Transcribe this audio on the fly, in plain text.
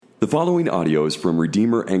The following audio is from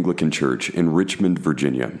Redeemer Anglican Church in Richmond,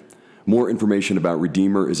 Virginia. More information about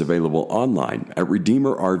Redeemer is available online at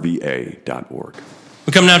redeemerrva.org.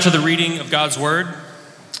 We come now to the reading of God's Word.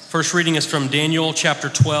 First reading is from Daniel chapter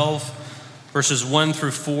 12, verses 1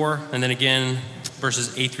 through 4, and then again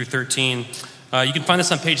verses 8 through 13. You can find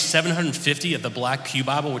this on page 750 of the Black Pew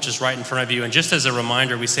Bible, which is right in front of you. And just as a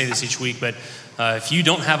reminder, we say this each week, but if you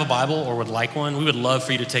don't have a Bible or would like one, we would love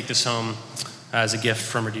for you to take this home as a gift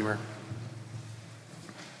from Redeemer.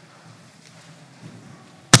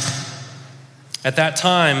 At that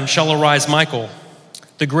time shall arise Michael,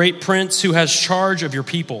 the great prince who has charge of your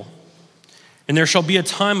people. And there shall be a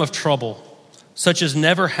time of trouble, such as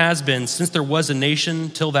never has been since there was a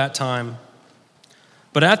nation till that time.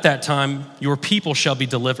 But at that time your people shall be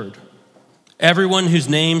delivered, everyone whose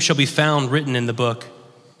name shall be found written in the book.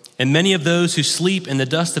 And many of those who sleep in the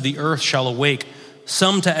dust of the earth shall awake,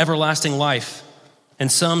 some to everlasting life,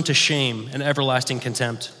 and some to shame and everlasting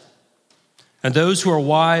contempt. And those who are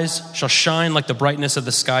wise shall shine like the brightness of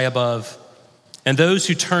the sky above, and those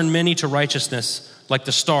who turn many to righteousness like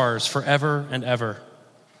the stars forever and ever.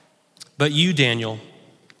 But you, Daniel,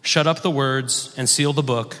 shut up the words and seal the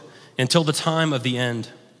book until the time of the end.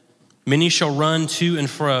 Many shall run to and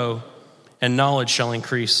fro, and knowledge shall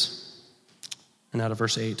increase. And now to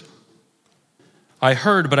verse 8. I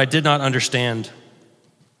heard, but I did not understand.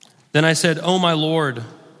 Then I said, O my Lord,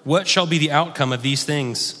 what shall be the outcome of these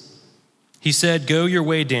things? He said, Go your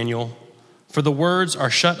way, Daniel, for the words are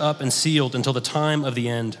shut up and sealed until the time of the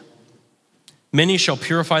end. Many shall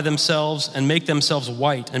purify themselves and make themselves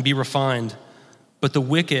white and be refined, but the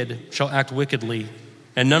wicked shall act wickedly,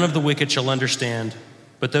 and none of the wicked shall understand,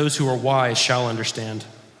 but those who are wise shall understand.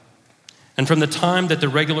 And from the time that the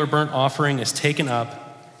regular burnt offering is taken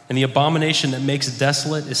up, and the abomination that makes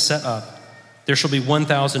desolate is set up, there shall be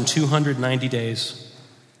 1,290 days.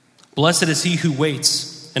 Blessed is he who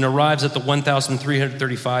waits and arrives at the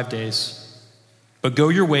 1,335 days. But go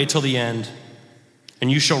your way till the end,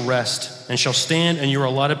 and you shall rest, and shall stand in your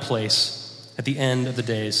allotted place at the end of the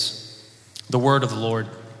days. The word of the Lord.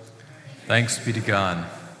 Thanks be to God.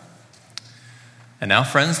 And now,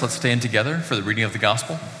 friends, let's stand together for the reading of the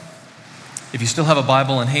gospel. If you still have a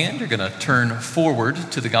Bible in hand, you're going to turn forward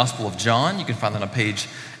to the Gospel of John. You can find that on page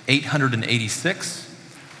 886.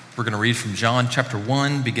 We're going to read from John chapter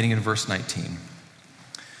 1, beginning in verse 19.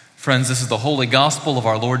 Friends, this is the holy gospel of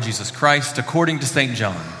our Lord Jesus Christ according to St.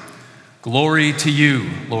 John. Glory to you,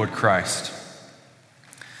 Lord Christ.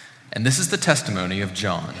 And this is the testimony of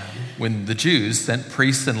John. When the Jews sent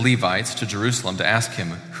priests and Levites to Jerusalem to ask him,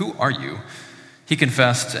 Who are you? He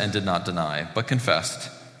confessed and did not deny, but confessed,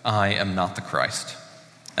 I am not the Christ.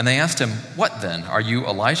 And they asked him, What then? Are you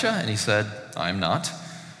Elijah? And he said, I am not.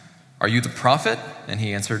 Are you the prophet? And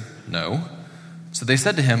he answered, No. So they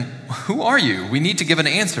said to him, Who are you? We need to give an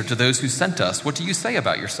answer to those who sent us. What do you say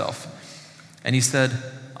about yourself? And he said,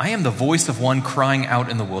 I am the voice of one crying out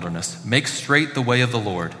in the wilderness, Make straight the way of the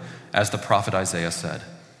Lord, as the prophet Isaiah said.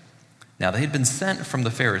 Now they had been sent from the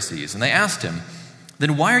Pharisees, and they asked him,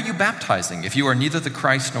 Then why are you baptizing, if you are neither the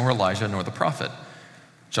Christ nor Elijah nor the prophet?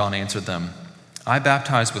 John answered them, I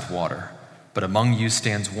baptize with water, but among you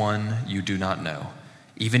stands one you do not know,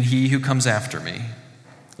 even he who comes after me,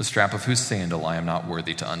 the strap of whose sandal I am not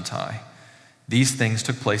worthy to untie. These things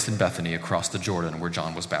took place in Bethany across the Jordan where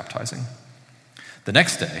John was baptizing. The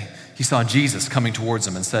next day he saw Jesus coming towards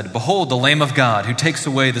him and said, Behold, the Lamb of God who takes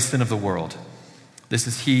away the sin of the world. This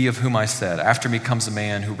is he of whom I said, After me comes a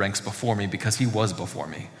man who ranks before me because he was before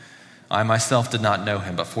me. I myself did not know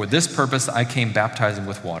him, but for this purpose I came baptizing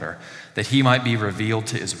with water, that he might be revealed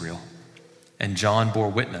to Israel. And John bore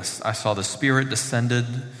witness. I saw the Spirit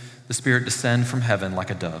descend from heaven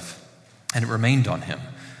like a dove, and it remained on him.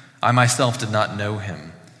 I myself did not know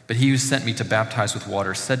him, but he who sent me to baptize with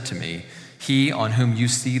water said to me, He on whom you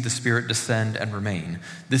see the Spirit descend and remain,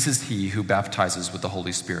 this is he who baptizes with the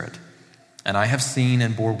Holy Spirit. And I have seen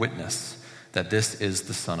and bore witness that this is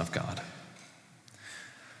the Son of God.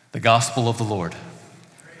 The gospel of the Lord.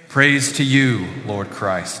 Praise to you, Lord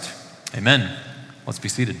Christ. Amen. Let's be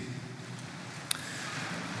seated.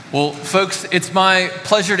 Well, folks, it's my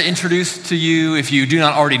pleasure to introduce to you, if you do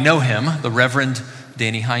not already know him, the Reverend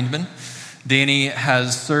Danny Hindman. Danny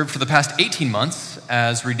has served for the past 18 months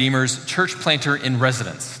as Redeemer's church planter in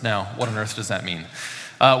residence. Now, what on earth does that mean?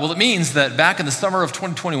 Well, it means that back in the summer of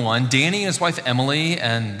 2021, Danny and his wife Emily,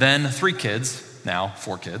 and then 3 kids, now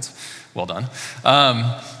 4 kids, well done,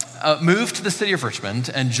 moved to the city of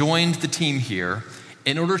Richmond and joined the team here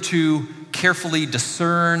in order to carefully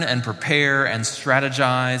discern and prepare and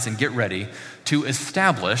strategize and get ready to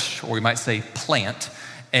establish, or we might say plant,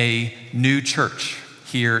 a new church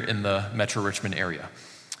here in the Metro Richmond area.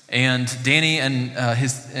 And Danny and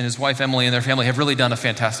his wife Emily and their family have really done a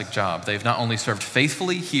fantastic job. They've not only served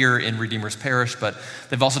faithfully here in Redeemer's Parish, but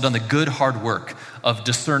they've also done the good hard work of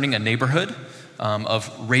discerning a neighborhood,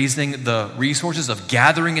 of raising the resources, of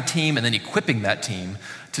gathering a team and then equipping that team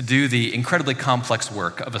to do the incredibly complex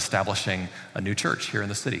work of establishing a new church here in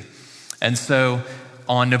the city. And so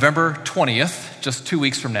on November 20th, just 2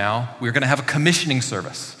 weeks from now, we're going to have a commissioning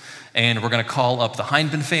service. And we're going to call up the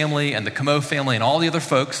Hindman family and the Camo family and all the other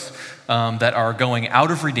folks that are going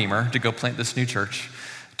out of Redeemer to go plant this new church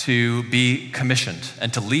to be commissioned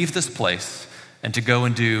and to leave this place and to go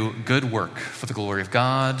and do good work for the glory of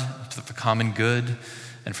God, for the common good,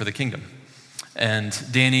 and for the kingdom. And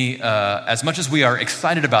Danny, as much as we are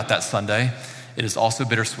excited about that Sunday, it is also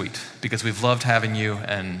bittersweet because we've loved having you,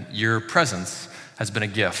 and your presence has been a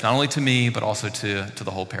gift, not only to me, but also to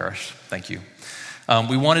the whole parish. Thank you.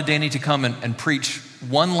 We wanted Danny to come and preach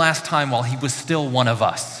one last time while he was still one of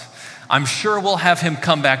us. I'm sure we'll have him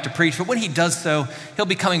come back to preach, but when he does so, he'll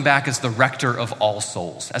be coming back as the rector of All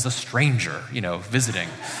Souls, as a stranger, visiting.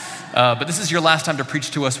 But this is your last time to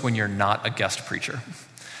preach to us when you're not a guest preacher.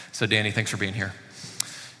 So Danny, thanks for being here.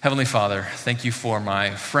 Heavenly Father, thank you for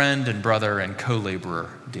my friend and brother and co-laborer,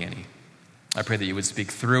 Danny. I pray that you would speak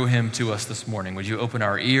through him to us this morning. Would you open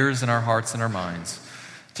our ears and our hearts and our minds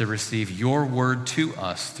to receive your word to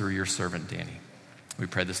us through your servant, Danny. We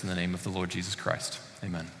pray this in the name of the Lord Jesus Christ.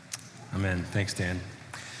 Amen. Amen. Thanks, Dan.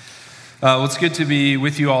 Well, it's good to be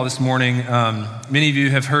with you all this morning. Many of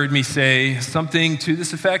you have heard me say something to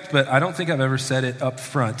this effect, but I don't think I've ever said it up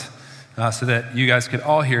front so that you guys could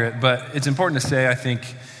all hear it. But it's important to say, I think,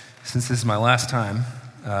 since this is my last time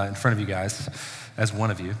in front of you guys, as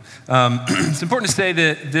one of you. It's important to say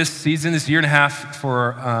that this season, this year and a half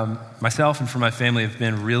for myself and for my family have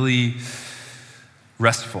been really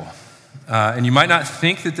restful. And you might not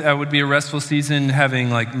think that would be a restful season, having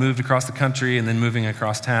moved across the country and then moving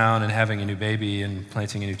across town and having a new baby and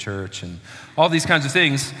planting a new church and all these kinds of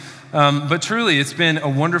things. But truly, it's been a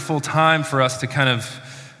wonderful time for us to kind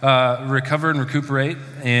of recover and recuperate.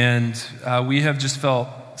 And we have just felt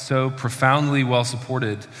so profoundly well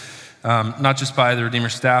supported, not just by the Redeemer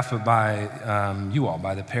staff, but by you all,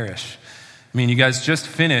 by the parish. I mean, you guys just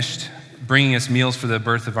finished bringing us meals for the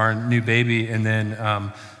birth of our new baby, and then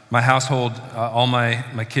my household, all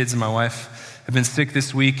my kids and my wife have been sick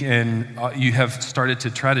this week, and you have started to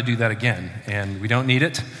try to do that again, and we don't need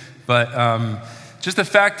it, but just the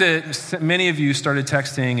fact that many of you started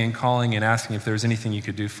texting and calling and asking if there was anything you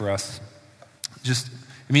could do for us, it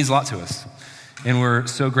means a lot to us. And we're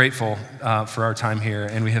so grateful for our time here,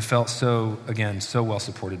 and we have felt so well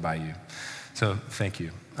supported by you. So thank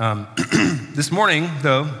you. This morning,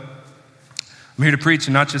 though, I'm here to preach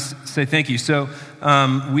and not just say thank you. So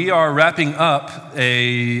we are wrapping up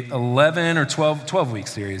a 11 or 12-week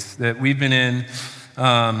series that we've been in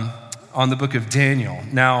on the book of Daniel.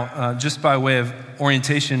 Now, just by way of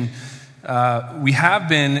orientation, we have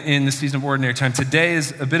been in the season of ordinary time. Today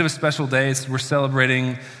is a bit of a special day. We're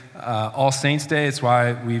celebrating All Saints Day. It's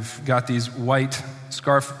why we've got these white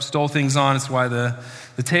scarf stole things on. It's why the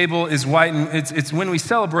table is white. And it's when we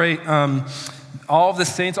celebrate all of the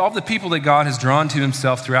saints, all of the people that God has drawn to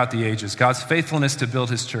himself throughout the ages, God's faithfulness to build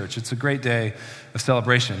his church. It's a great day of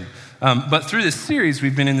celebration. But through this series,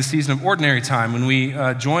 we've been in the season of ordinary time when we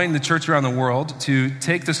join the church around the world to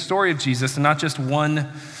take the story of Jesus, and not just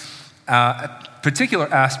one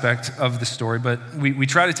particular aspect of the story, but we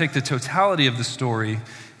try to take the totality of the story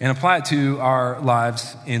and apply it to our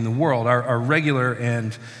lives in the world, our regular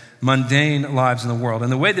and mundane lives in the world.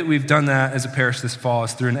 And the way that we've done that as a parish this fall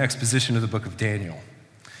is through an exposition of the book of Daniel.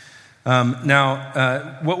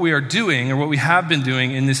 What we are doing, or what we have been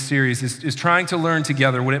doing in this series, is trying to learn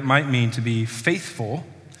together what it might mean to be faithful,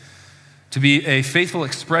 to be a faithful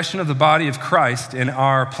expression of the body of Christ in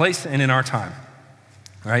our place and in our time,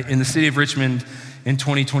 right? In the city of Richmond in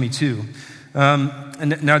 2022.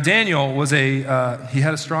 And now Daniel was he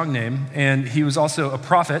had a strong name, and he was also a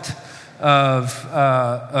prophet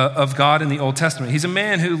of God in the Old Testament. He's a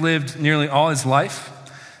man who lived nearly all his life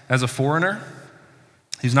as a foreigner.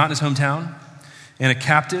 He's not in his hometown, and a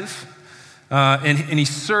captive, and he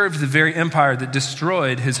served the very empire that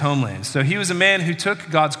destroyed his homeland. So he was a man who took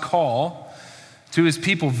God's call to his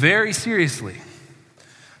people very seriously,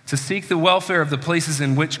 to seek the welfare of the places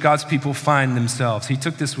in which God's people find themselves. He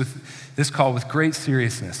took this call with great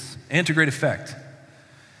seriousness and to great effect.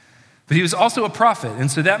 But he was also a prophet,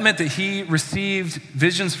 and so that meant that he received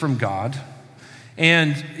visions from God,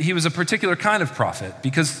 and he was a particular kind of prophet,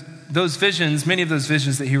 because those visions, many of those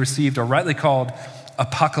visions that he received, are rightly called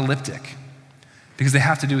apocalyptic, because they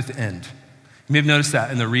have to do with the end. may have noticed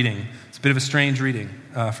that in the reading. It's a bit of a strange reading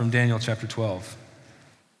from Daniel chapter 12.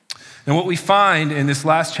 And what we find in this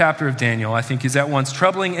last chapter of Daniel, I think, is at once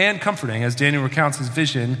troubling and comforting as Daniel recounts his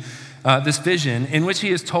vision, this vision in which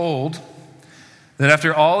he is told that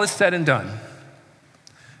after all is said and done,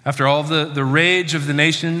 after all the rage of the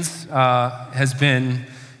nations has been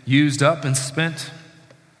used up and spent,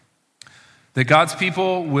 that God's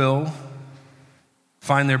people will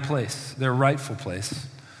find their place, their rightful place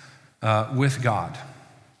with God.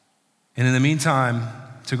 And in the meantime,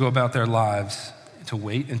 to go about their lives, to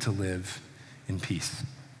wait and to live in peace.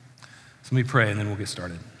 So let me pray and then we'll get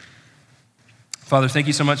started. Father, thank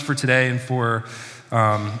you so much for today and for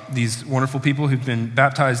these wonderful people who've been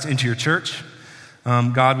baptized into your church.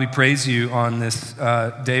 God, we praise you on this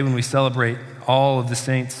day when we celebrate all of the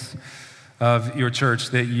saints of your church,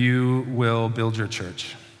 that you will build your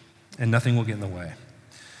church and nothing will get in the way.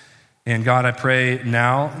 And God, I pray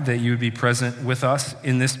now that you would be present with us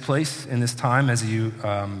in this place, in this time, as you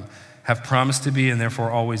have promised to be and therefore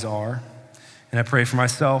always are. And I pray for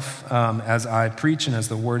myself as I preach and as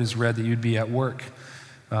the word is read, that you'd be at work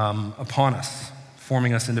upon us,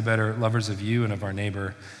 forming us into better lovers of you and of our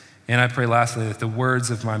neighbor. And I pray lastly that the words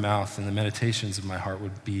of my mouth and the meditations of my heart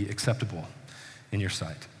would be acceptable in your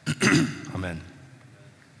sight. Amen.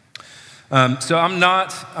 So I'm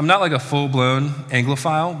not like a full-blown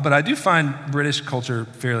Anglophile, but I do find British culture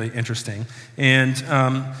fairly interesting. And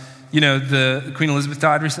the Queen Elizabeth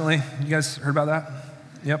died recently. You guys heard about that?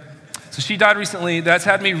 Yep. So she died recently. That's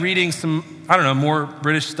had me reading some, more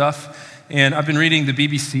British stuff. And I've been reading the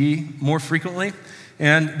BBC more frequently.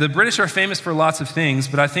 And the British are famous for lots of things,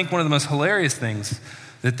 but I think one of the most hilarious things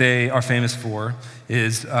that they are famous for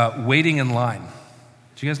is waiting in line.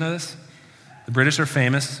 Do you guys know this? The British are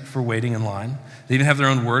famous for waiting in line. They even have their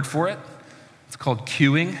own word for it. It's called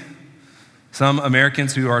queuing. Some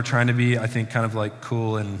Americans who are trying to be, I think, kind of like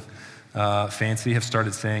cool and fancy have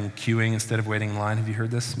started saying queuing instead of waiting in line. Have you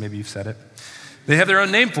heard this? Maybe you've said it. They have their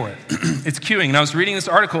own name for it. It's queuing. And I was reading this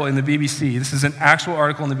article in the BBC. This is an actual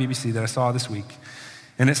article in the BBC that I saw this week.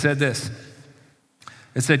 And it said this.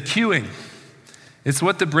 It said, queuing. It's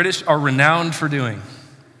what the British are renowned for doing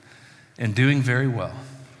and doing very well.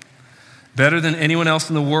 Better than anyone else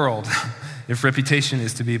in the world, if reputation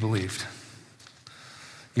is to be believed.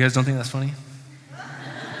 You guys don't think that's funny?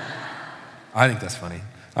 I think that's funny.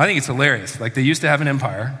 I think it's hilarious. Like, they used to have an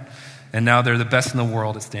empire, and now they're the best in the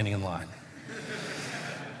world at standing in line.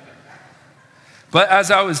 But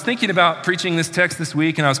as I was thinking about preaching this text this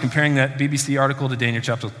week, and I was comparing that BBC article to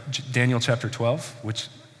Daniel chapter 12, which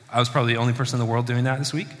I was probably the only person in the world doing that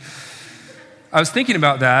this week, I was thinking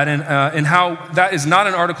about that and how that is not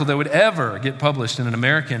an article that would ever get published in an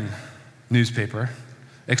American newspaper,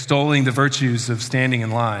 extolling the virtues of standing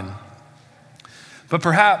in line. But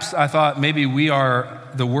perhaps I thought maybe we are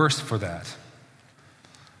the worse for that.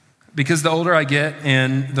 Because the older I get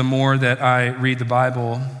and the more that I read the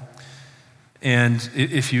Bible, and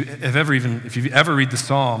if you ever read the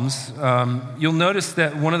Psalms, you'll notice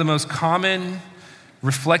that one of the most common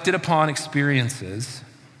reflected upon experiences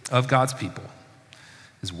of God's people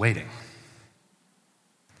is waiting.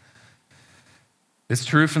 It's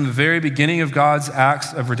true from the very beginning of God's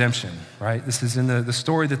acts of redemption, right? This is in the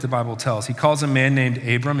story that the Bible tells. He calls a man named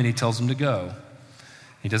Abram and he tells him to go.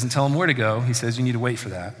 He doesn't tell him where to go. He says you need to wait for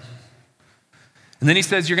that. And then he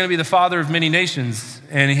says you're going to be the father of many nations,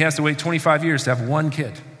 and he has to wait 25 years to have one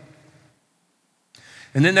kid.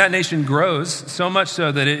 And then that nation grows so much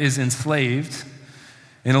so that it is enslaved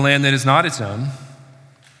in a land that is not its own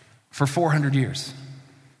for 400 years.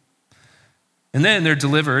 And then they're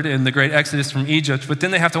delivered in the great exodus from Egypt, but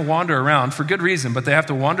then they have to wander around for good reason, but they have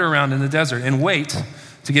to wander around in the desert and wait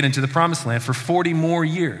to get into the promised land for 40 more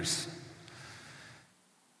years.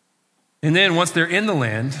 And then once they're in the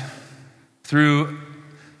land, through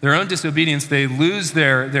their own disobedience, they lose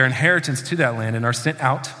their inheritance to that land and are sent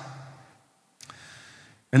out.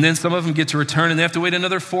 And then some of them get to return, and they have to wait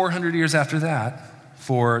another 400 years after that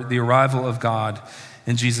for the arrival of God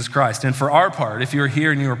in Jesus Christ. And for our part, if you're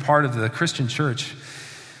here and you're a part of the Christian church,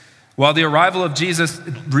 while the arrival of Jesus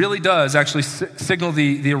really does actually signal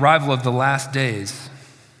the arrival of the last days,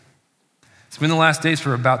 it's been the last days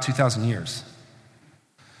for about 2,000 years.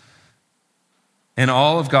 And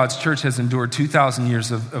all of God's church has endured 2,000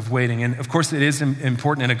 years of waiting. And of course, it is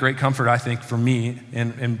important and a great comfort, I think, for me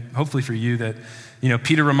and hopefully for you that,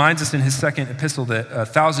 Peter reminds us in his second epistle that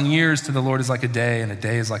 1,000 years to the Lord is like a day, and a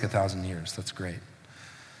day is like 1,000 years. That's great.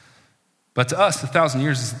 But to us, 1,000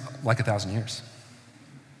 years is like 1,000 years.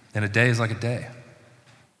 And a day is like a day.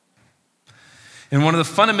 And one of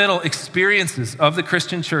the fundamental experiences of the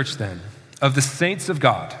Christian church then, of the saints of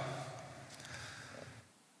God,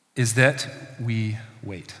 is that we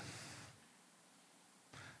wait.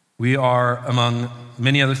 We are, among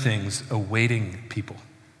many other things, a waiting people.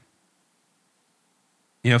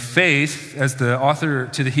 Faith, as the author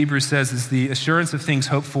to the Hebrews says, is the assurance of things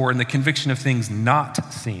hoped for and the conviction of things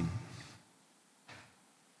not seen.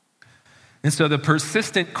 And so the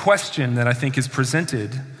persistent question that I think is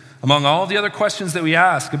presented among all the other questions that we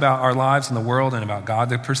ask about our lives and the world and about God,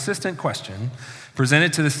 the persistent question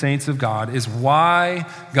presented to the saints of God is why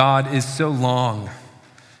God is so long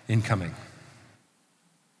in coming.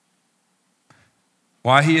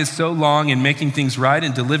 Why he is so long in making things right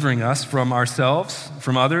and delivering us from ourselves,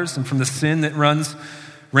 from others, and from the sin that runs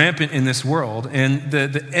rampant in this world. And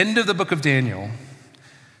the end of the book of Daniel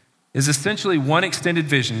is essentially one extended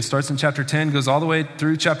vision. It starts in chapter 10, goes all the way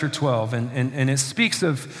through chapter 12, and it speaks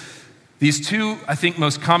of these two, I think,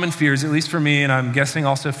 most common fears, at least for me, and I'm guessing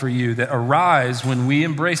also for you, that arise when we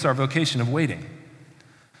embrace our vocation of waiting,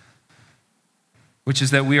 which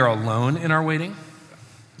is that we are alone in our waiting,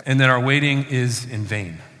 and that our waiting is in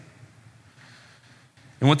vain.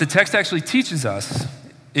 And what the text actually teaches us,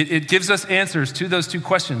 it gives us answers to those two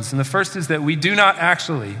questions. And the first is that we do not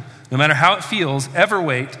actually, no matter how it feels, ever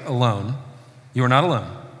wait alone. You are not alone.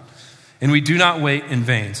 And we do not wait in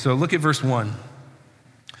vain. So look at verse 1.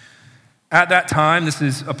 At that time, this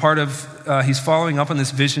is a part of, he's following up on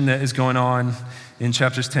this vision that is going on in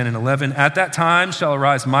chapters 10 and 11. At that time shall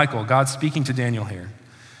arise Michael, God speaking to Daniel here.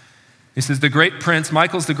 He says, the great prince,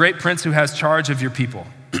 Michael's the great prince who has charge of your people.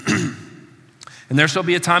 And there shall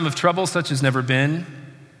be a time of trouble such as never been.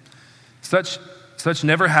 Such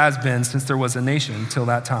never has been since there was a nation till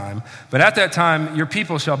that time. But at that time, your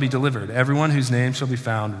people shall be delivered, everyone whose name shall be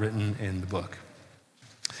found written in the book.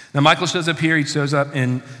 Now, Michael shows up here. He shows up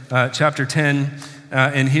in chapter 10,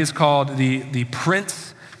 and he is called the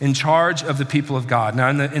prince in charge of the people of God. Now,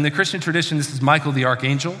 in the Christian tradition, this is Michael the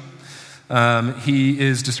archangel. He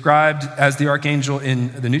is described as the archangel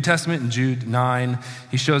in the New Testament in Jude 9.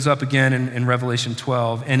 He shows up again in Revelation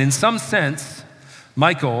 12. And in some sense,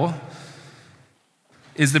 Michael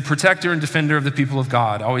is the protector and defender of the people of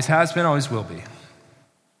God. Always has been, always will be.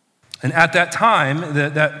 And at that time,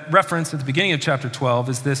 that reference at the beginning of chapter 12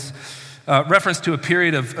 is this reference to a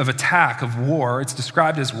period of attack, of war. It's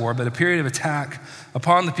described as war, but a period of attack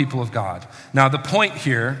upon the people of God. Now, the point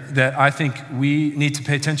here that I think we need to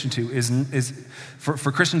pay attention to is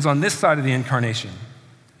for Christians on this side of the incarnation,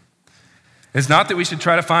 is not that we should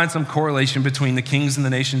try to find some correlation between the kings and the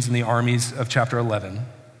nations and the armies of chapter 11,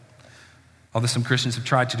 although some Christians have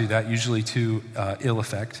tried to do that, usually to ill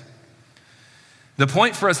effect. The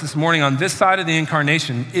point for us this morning on this side of the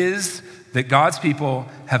incarnation is that God's people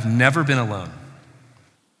have never been alone.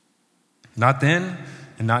 Not then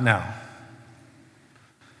and not now.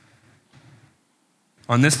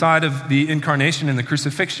 On this side of the incarnation and the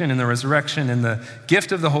crucifixion and the resurrection and the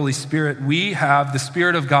gift of the Holy Spirit, we have the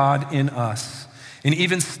Spirit of God in us. And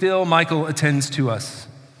even still, Michael attends to us.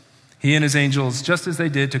 He and his angels, just as they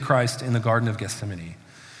did to Christ in the Garden of Gethsemane.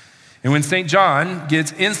 And when St. John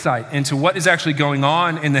gets insight into what is actually going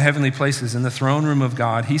on in the heavenly places, in the throne room of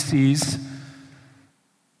God, he sees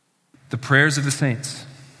the prayers of the saints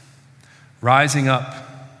rising up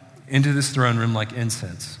into this throne room like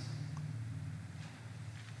incense.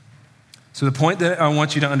 So the point that I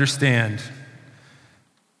want you to understand,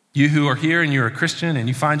 you who are here and you're a Christian and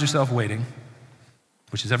you find yourself waiting,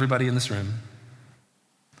 which is everybody in this room,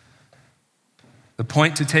 the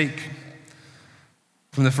point to take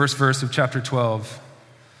from the first verse of chapter 12,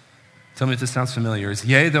 tell me if this sounds familiar, is,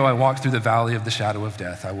 yea, though I walk through the valley of the shadow of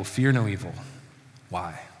death, I will fear no evil.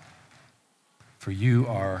 Why? For you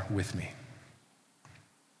are with me.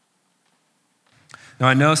 Now,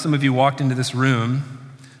 I know some of you walked into this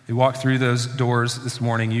room, you walked through those doors this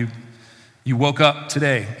morning, you woke up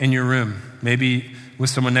today in your room, maybe with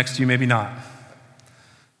someone next to you, maybe not,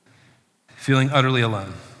 feeling utterly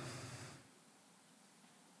alone.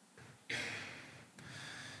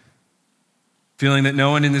 Feeling that no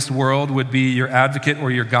one in this world would be your advocate or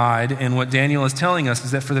your guide. And what Daniel is telling us is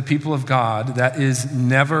that for the people of God, that is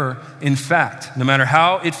never, in fact, no matter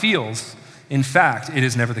how it feels, in fact, it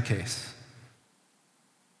is never the case.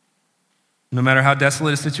 No matter how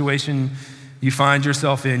desolate a situation you find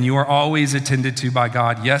yourself in, you are always attended to by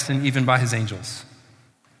God, yes, and even by his angels,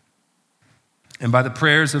 and by the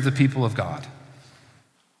prayers of the people of God.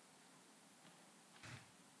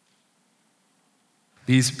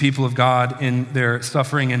 These people of God, in their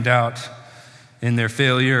suffering and doubt, in their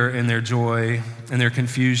failure, in their joy, in their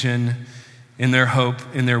confusion, in their hope,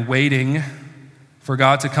 in their waiting for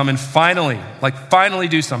God to come and finally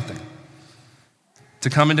do something, to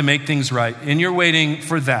come and to make things right. In your waiting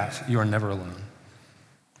for that, you are never alone.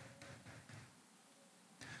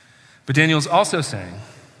 But Daniel's also saying,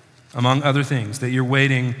 among other things, that your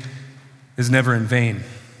waiting is never in vain.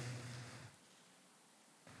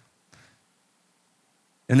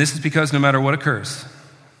 And this is because no matter what occurs,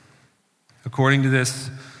 according to this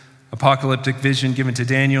apocalyptic vision given to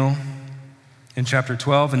Daniel in chapter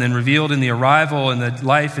 12, and then revealed in the arrival and the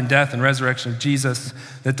life and death and resurrection of Jesus,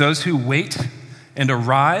 that those who wait and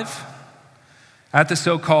arrive at the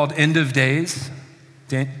so-called end of days,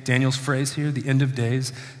 Daniel's phrase here, the end of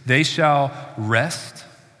days, they shall rest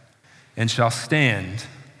and shall stand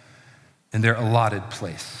in their allotted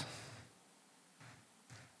place.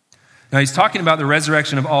 Now, he's talking about the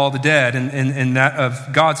resurrection of all the dead and that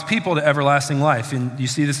of God's people to everlasting life. And you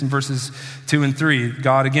see this in verses 2 and 3.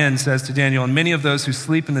 God again says to Daniel, "And many of those who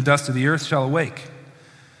sleep in the dust of the earth shall awake,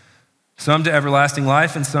 some to everlasting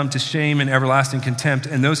life and some to shame and everlasting contempt.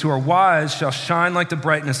 And those who are wise shall shine like the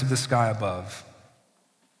brightness of the sky above.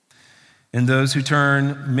 And those who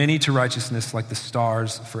turn many to righteousness like the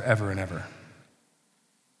stars forever and ever."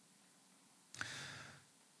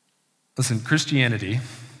 Listen, Christianity,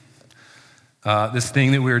 this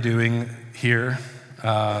thing that we're doing here,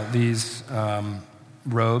 these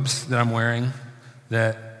robes that I'm wearing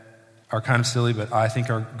that are kind of silly, but I think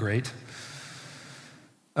are great.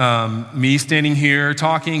 Me standing here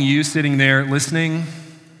talking, you sitting there listening,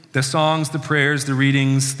 the songs, the prayers, the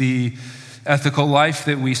readings, the ethical life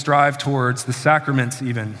that we strive towards, the sacraments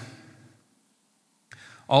even.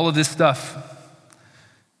 All of this stuff,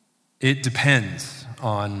 it depends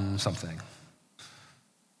on something.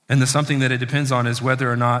 And the something that it depends on is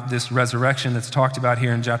whether or not this resurrection that's talked about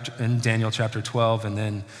here in Daniel chapter 12 and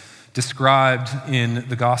then described in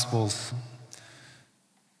the Gospels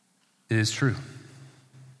is true.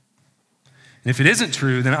 And if it isn't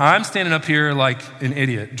true, then I'm standing up here like an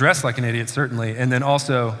idiot, dressed like an idiot certainly, and then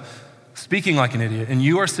also speaking like an idiot, and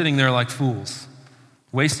you are sitting there like fools,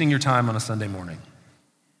 wasting your time on a Sunday morning.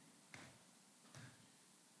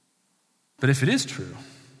 But if it is true,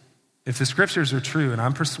 if the scriptures are true, and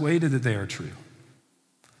I'm persuaded that they are true,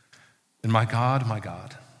 then my God,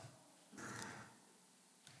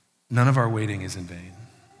 none of our waiting is in vain.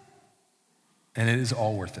 And it is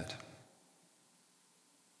all worth it.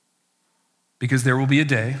 Because there will be a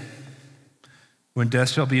day when death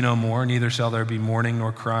shall be no more, neither shall there be mourning,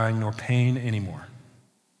 nor crying, nor pain anymore.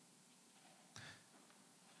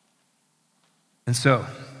 And so,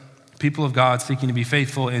 people of God seeking to be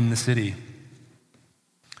faithful in the city.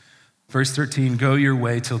 Verse 13, "Go your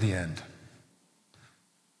way till the end,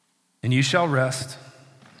 and you shall rest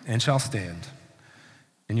and shall stand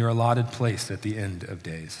in your allotted place at the end of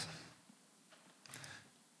days."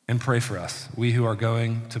 And pray for us, we who are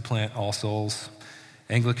going to plant All Souls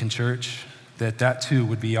Anglican Church, that too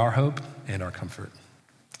would be our hope and our comfort.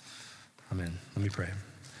 Amen. Let me pray.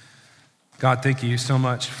 God, thank you so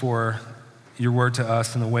much for your word to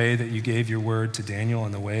us and the way that you gave your word to Daniel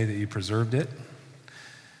and the way that you preserved it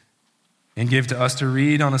and gave to us to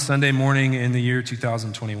read on a Sunday morning in the year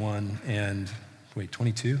 2021 and,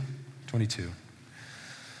 22? 22.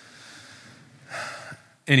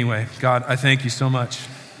 Anyway, God, I thank you so much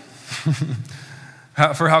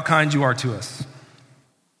for how kind you are to us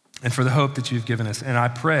and for the hope that you've given us. And I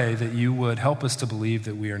pray that you would help us to believe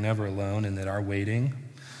that we are never alone and that our waiting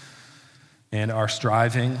and our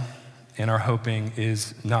striving and our hoping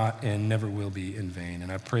is not and never will be in vain.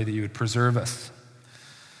 And I pray that you would preserve us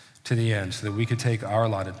to the end so that we could take our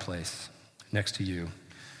allotted place next to you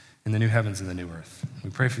in the new heavens and the new earth. We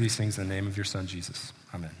pray for these things in the name of your Son, Jesus.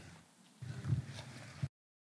 Amen.